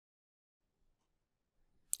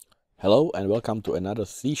Hello and welcome to another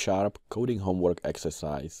C# coding homework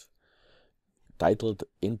exercise titled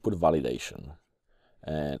Input Validation.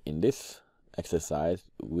 And in this exercise,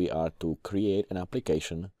 we are to create an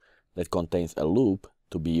application that contains a loop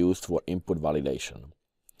to be used for input validation.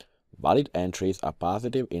 Valid entries are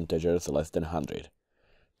positive integers less than 100.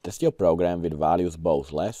 Test your program with values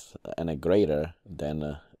both less and greater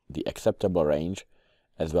than the acceptable range,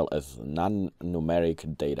 as well as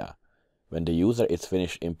non-numeric data. When the user is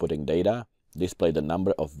finished inputting data, display the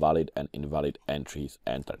number of valid and invalid entries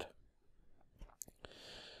entered.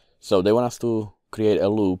 So they want us to create a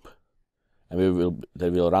loop, and they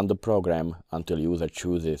will run the program until user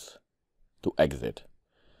chooses to exit.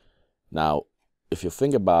 Now, if you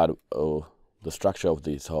think about the structure of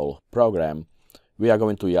this whole program, we are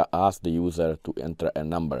going to ask the user to enter a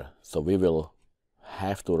number. So we will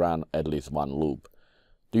have to run at least one loop.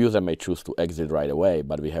 The user may choose to exit right away,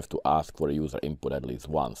 but we have to ask for the user input at least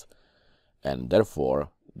once. And therefore,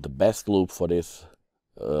 the best loop for this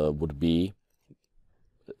would be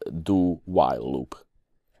do while loop.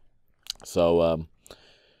 So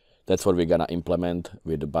that's what we're gonna implement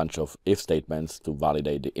with a bunch of if statements to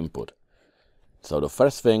validate the input. So the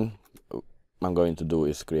first thing I'm going to do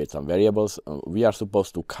is create some variables. We are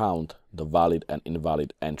supposed to count the valid and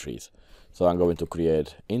invalid entries. So I'm going to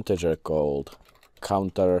create integer called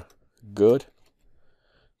counter good.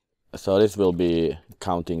 So this will be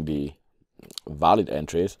counting the valid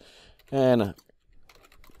entries, and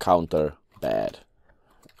counter bad,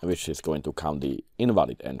 which is going to count the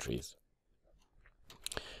invalid entries.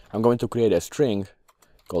 I'm going to create a string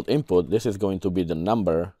called input. This is going to be the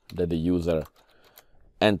number that the user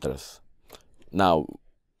enters. Now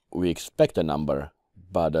we expect a number,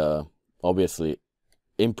 but obviously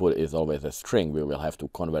input is always a string. We will have to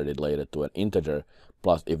convert it later to an integer.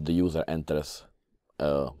 Plus, if the user enters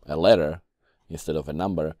a letter instead of a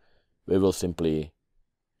number, we will simply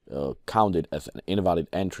count it as an invalid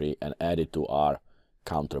entry and add it to our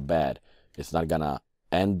counter bad. It's not gonna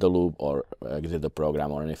end the loop or exit the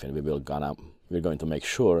program or anything. We're going to make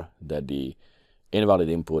sure that the invalid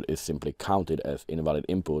input is simply counted as invalid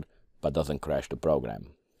input, but doesn't crash the program.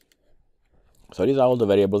 So these are all the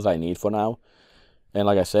variables I need for now. And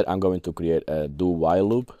like I said, I'm going to create a do while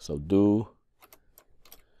loop. So do,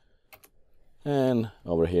 and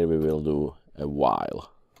over here we will do a while.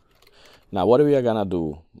 Now what we are gonna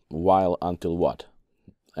do while until what?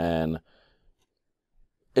 And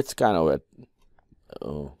it's kind of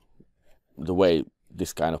the way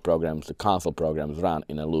this kind of programs, the console programs, run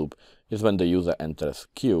in a loop is when the user enters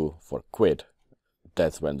Q for quit.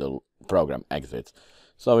 That's when the program exits.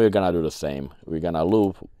 So we're gonna do the same. We're gonna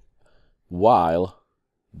loop while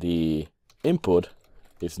the input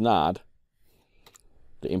is not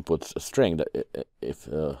the input string. That if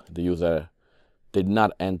the user did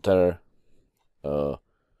not enter Q,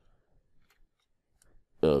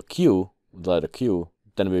 the letter Q,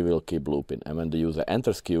 then we will keep looping. And when the user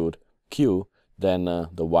enters Q, then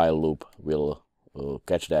the while loop will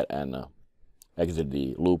catch that and exit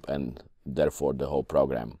the loop, and therefore the whole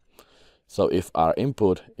program. So if our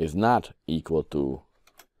input is not equal to,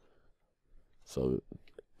 so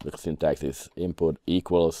the syntax is input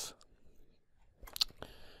equals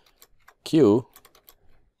Q,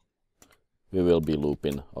 we will be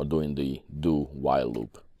looping or doing the do while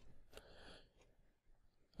loop.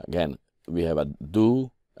 Again, we have a do,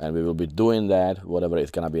 and we will be doing that, whatever is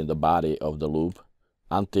going to be in the body of the loop,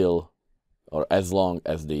 until or as long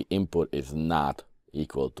as the input is not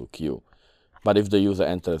equal to Q. But if the user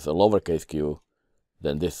enters a lowercase q,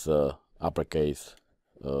 then this uppercase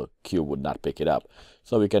Q would not pick it up.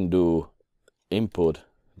 So we can do input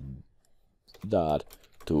dot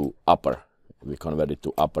to upper. We convert it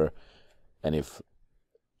to upper, and if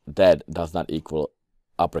that does not equal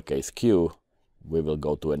uppercase Q, we will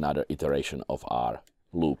go to another iteration of our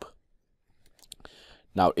loop.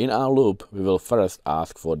 Now in our loop, we will first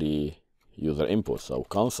ask for the user input. So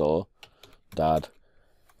console dot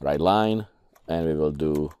write line, and we will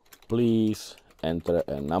do please enter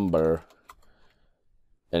a number,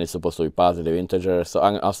 and it's supposed to be positive integer. So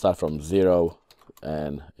I'll start from 0,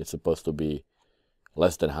 and it's supposed to be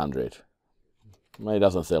less than 100. It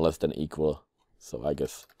doesn't say less than equal, so I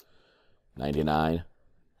guess 99.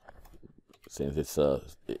 Since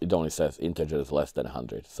it only says integers less than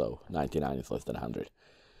 100, so 99 is less than 100.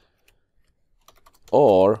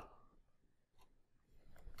 Or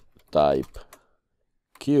type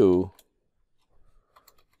Q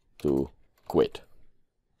to quit.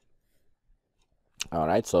 All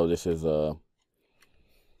right, so this is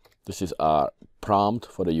our prompt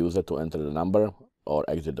for the user to enter the number or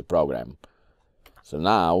exit the program. So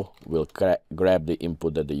now we'll grab the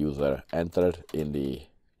input that the user entered in the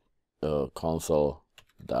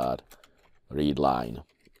console.read line.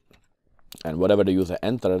 And whatever the user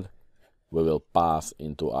entered, we will pass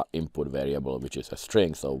into our input variable, which is a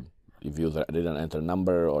string. So if user didn't enter a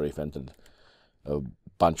number, or if entered a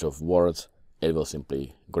bunch of words, it will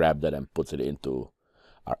simply grab that and puts it into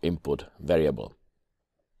our input variable.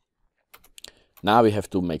 Now we have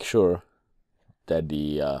to make sure that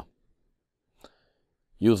the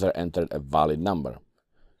user entered a valid number.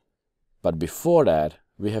 But before that,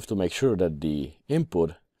 we have to make sure that the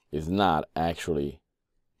input is not actually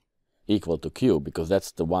equal to Q, because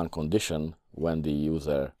that's the one condition when the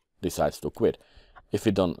user decides to quit. If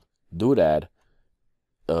we don't do that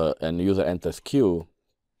and the user enters Q,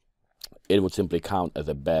 it would simply count as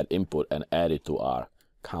a bad input and add it to our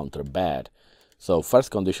counter bad. So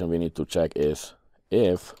first condition we need to check is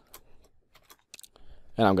if,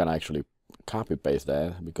 and I'm gonna actually copy paste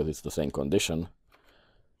that because it's the same condition,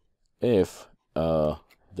 if the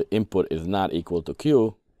input is not equal to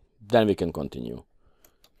Q, then we can continue.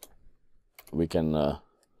 We can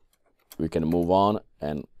move on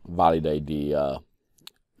and validate the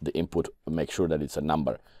input, make sure that it's a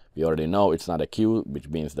number. We already know it's not a Q, which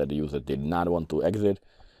means that the user did not want to exit.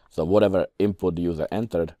 So whatever input the user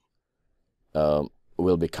entered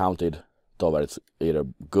will be counted towards either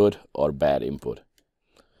good or bad input.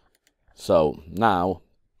 So now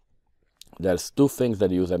there's two things that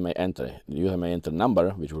the user may enter. The user may enter number,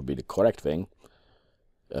 which would be the correct thing,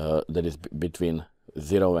 that is between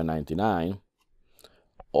 0 and 99,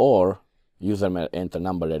 or user may enter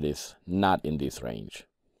number that is not in this range.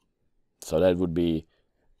 So that would be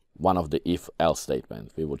one of the if-else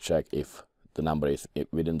statements. We will check if the number is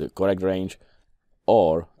within the correct range,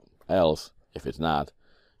 or else, if it's not,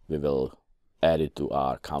 we will add it to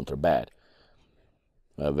our counter bad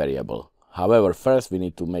variable. However, first we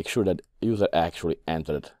need to make sure that user actually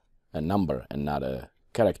entered a number and not a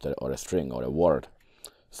character or a string or a word.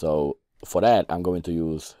 So for that, I'm going to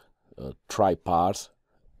use TryParse,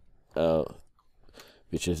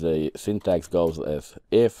 which is the syntax goes as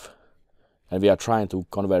if, and we are trying to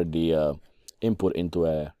convert the input into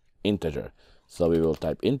a integer. So we will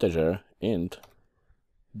type integer int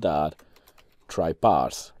dot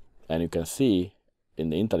TryParse, and you can see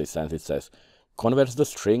in the IntelliSense it says converts the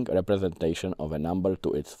string representation of a number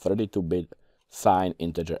to its 32-bit signed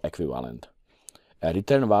integer equivalent. A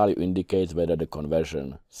return value indicates whether the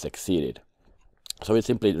conversion succeeded. So it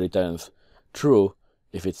simply returns true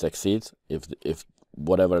if it succeeds, if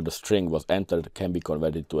whatever the string was entered can be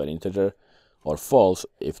converted to an integer, or false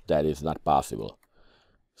if that is not possible.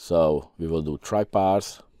 So we will do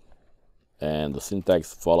TryParse, and the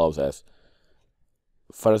syntax follows as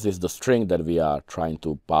first is the string that we are trying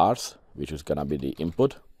to parse, which is gonna be the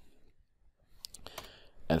input,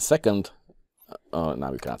 and second,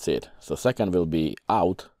 now we can't see it. So second will be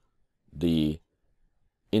out the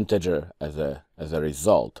integer as a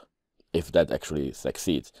result, if that actually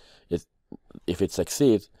succeeds. If it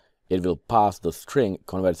succeeds, it will pass the string,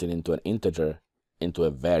 converts it into an integer, into a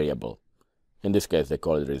variable. In this case, they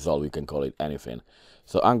call it result. We can call it anything.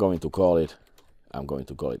 So I'm going to call it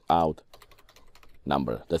out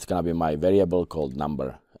number. That's gonna be my variable called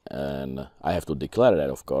number, and I have to declare that,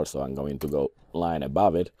 of course. So I'm going to go line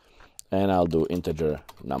above it, and I'll do integer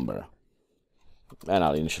number, and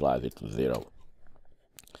I'll initialize it to 0.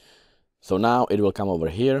 So now it will come over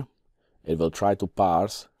here. It will try to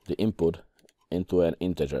parse the input into an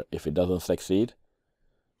integer. If it doesn't succeed,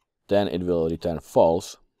 then it will return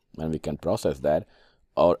false, and we can process that.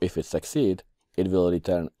 Or if it succeeds, it will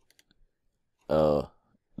return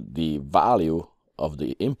the value of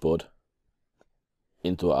the input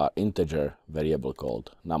into our integer variable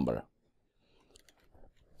called number.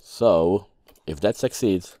 So if that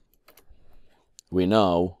succeeds, we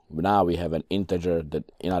know now we have an integer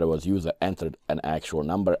that, in other words, user entered an actual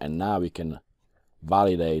number, and now we can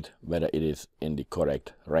validate whether it is in the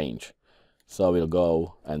correct range. So we'll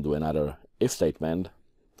go and do another if statement.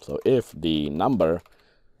 So if the number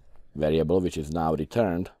variable, which is now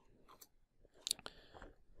returned,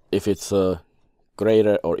 if it's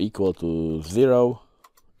greater or equal to 0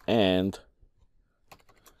 and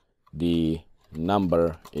the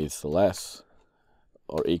number is less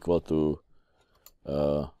or equal to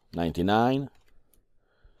 99,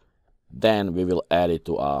 then we will add it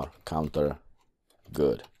to our counter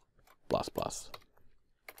good plus plus.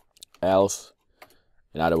 Else,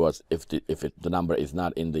 in other words, if the number is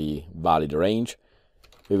not in the valid range,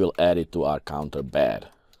 we will add it to our counter bad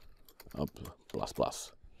plus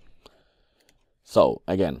plus. So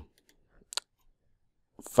again,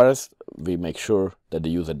 first we make sure that the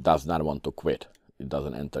user does not want to quit. it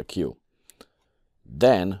doesn't enter Q.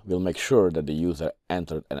 Then we'll make sure that the user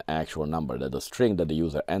entered an actual number, that the string that the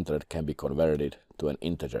user entered can be converted to an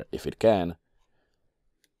integer. If it can,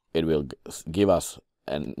 it will give us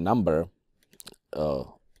a number, a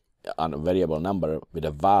variable number with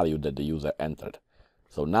a value that the user entered.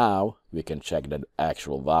 So now we can check that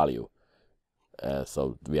actual value.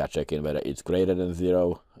 So we are checking whether it's greater than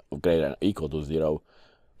 0, greater than equal to 0,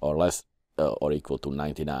 or less or equal to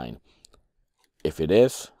 99. If it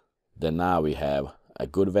is, then now we have a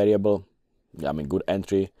good variable, good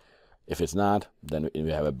entry. If it's not, then we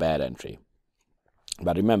have a bad entry.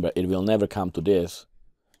 But remember, it will never come to this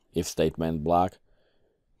if statement block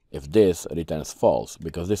if this returns false,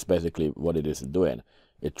 because this is basically what it is doing.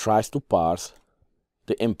 It tries to parse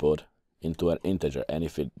the input into an integer, and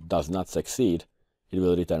if it does not succeed, it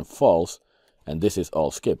will return false, and this is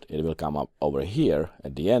all skipped. It will come up over here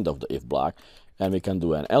at the end of the if block, and we can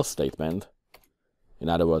do an else statement. In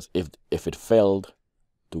other words, if it failed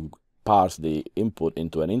to parse the input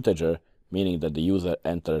into an integer, meaning that the user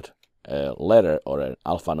entered a letter or an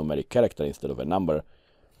alphanumeric character instead of a number,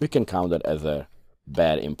 we can count that as a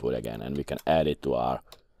bad input again, and we can add it to our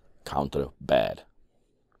counter bad.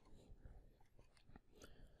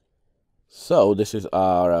 So this is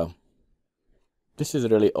our this is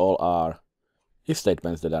really all our if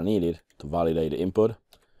statements that are needed to validate the input,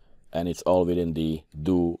 and it's all within the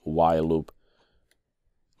do while loop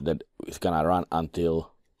that is gonna run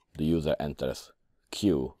until the user enters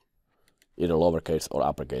Q, either lowercase or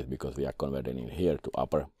uppercase, because we are converting it here to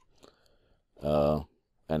upper.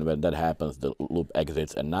 And when that happens, the loop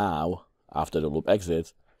exits, and now after the loop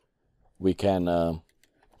exits, we can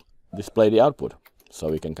display the output. So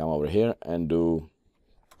we can come over here and do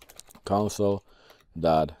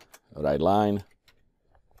console.writeLine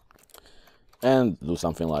and do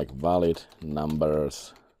something like valid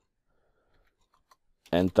numbers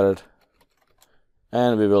entered,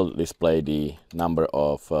 and we will display the number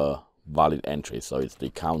of valid entries, so it's the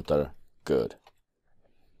counter good.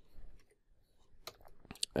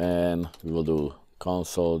 And we will do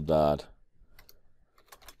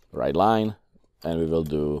console.writeLine, and we will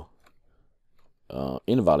do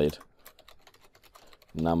invalid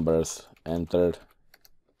numbers entered,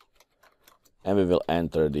 and we will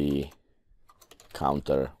enter the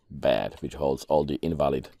counter bad, which holds all the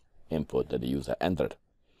invalid input that the user entered.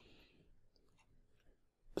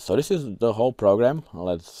 So this is the whole program.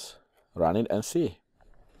 Let's run it and see.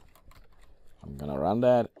 I'm gonna run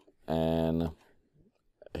that, and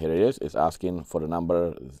here it is. It's asking for the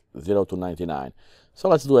number 0 to 99. So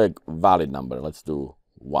let's do a valid number. Let's do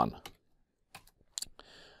 1.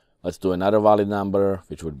 Let's do another valid number,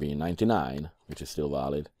 which would be 99, which is still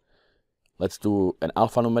valid. Let's do an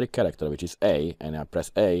alphanumeric character, which is A, and I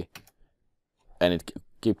press A, and it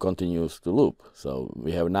continues to loop. So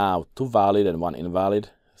we have now 2 valid and 1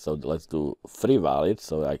 invalid. So let's do 3 valid.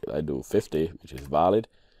 So I do 50, which is valid,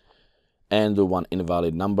 and do 1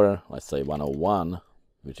 invalid number. Let's say 101,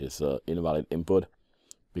 which is invalid input,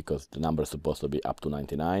 because the number is supposed to be up to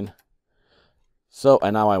 99. So,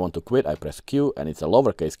 and now I want to quit. I press Q, and it's a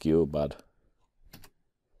lowercase q, but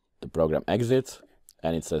the program exits,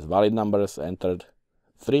 and it says valid numbers entered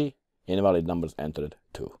 3, invalid numbers entered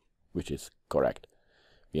 2, which is correct.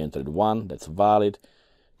 We entered 1, that's valid,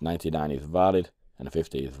 99 is valid, and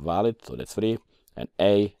 50 is valid, so that's 3, and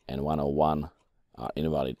A and 101 are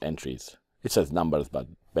invalid entries. It says numbers, but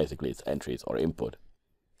basically it's entries or input.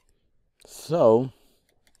 So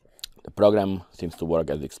the program seems to work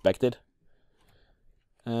as expected,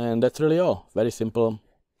 and that's really all. Very simple.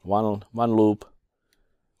 One loop,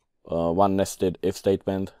 one nested if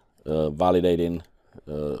statement, validating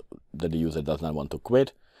that the user does not want to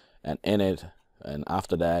quit, and in it, and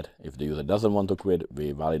after that, if the user doesn't want to quit,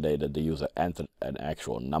 we validate that the user entered an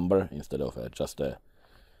actual number instead of just a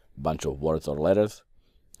bunch of words or letters.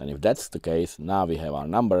 And if that's the case, now we have our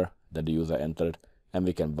number that the user entered, and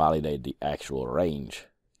we can validate the actual range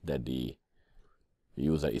that the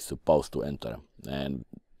user is supposed to enter. And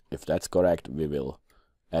if that's correct, we will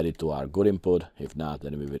add it to our good input. If not,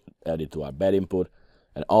 then we will add it to our bad input.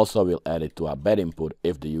 And also we'll add it to our bad input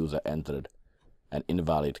if the user entered an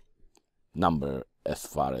invalid number as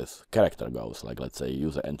far as character goes. Like, let's say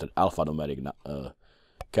user entered alphanumeric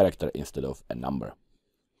character instead of a number.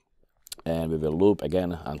 And we will loop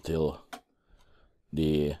again until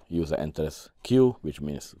the user enters Q, which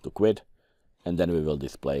means to quit, and then we will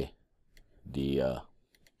display the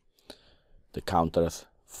counters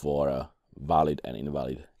for valid and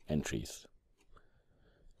invalid entries.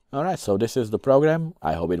 Alright, so this is the program.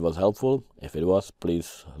 I hope it was helpful. If it was,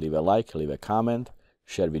 please leave a like, leave a comment,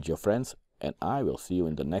 share with your friends, and I will see you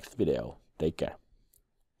in the next video. Take care.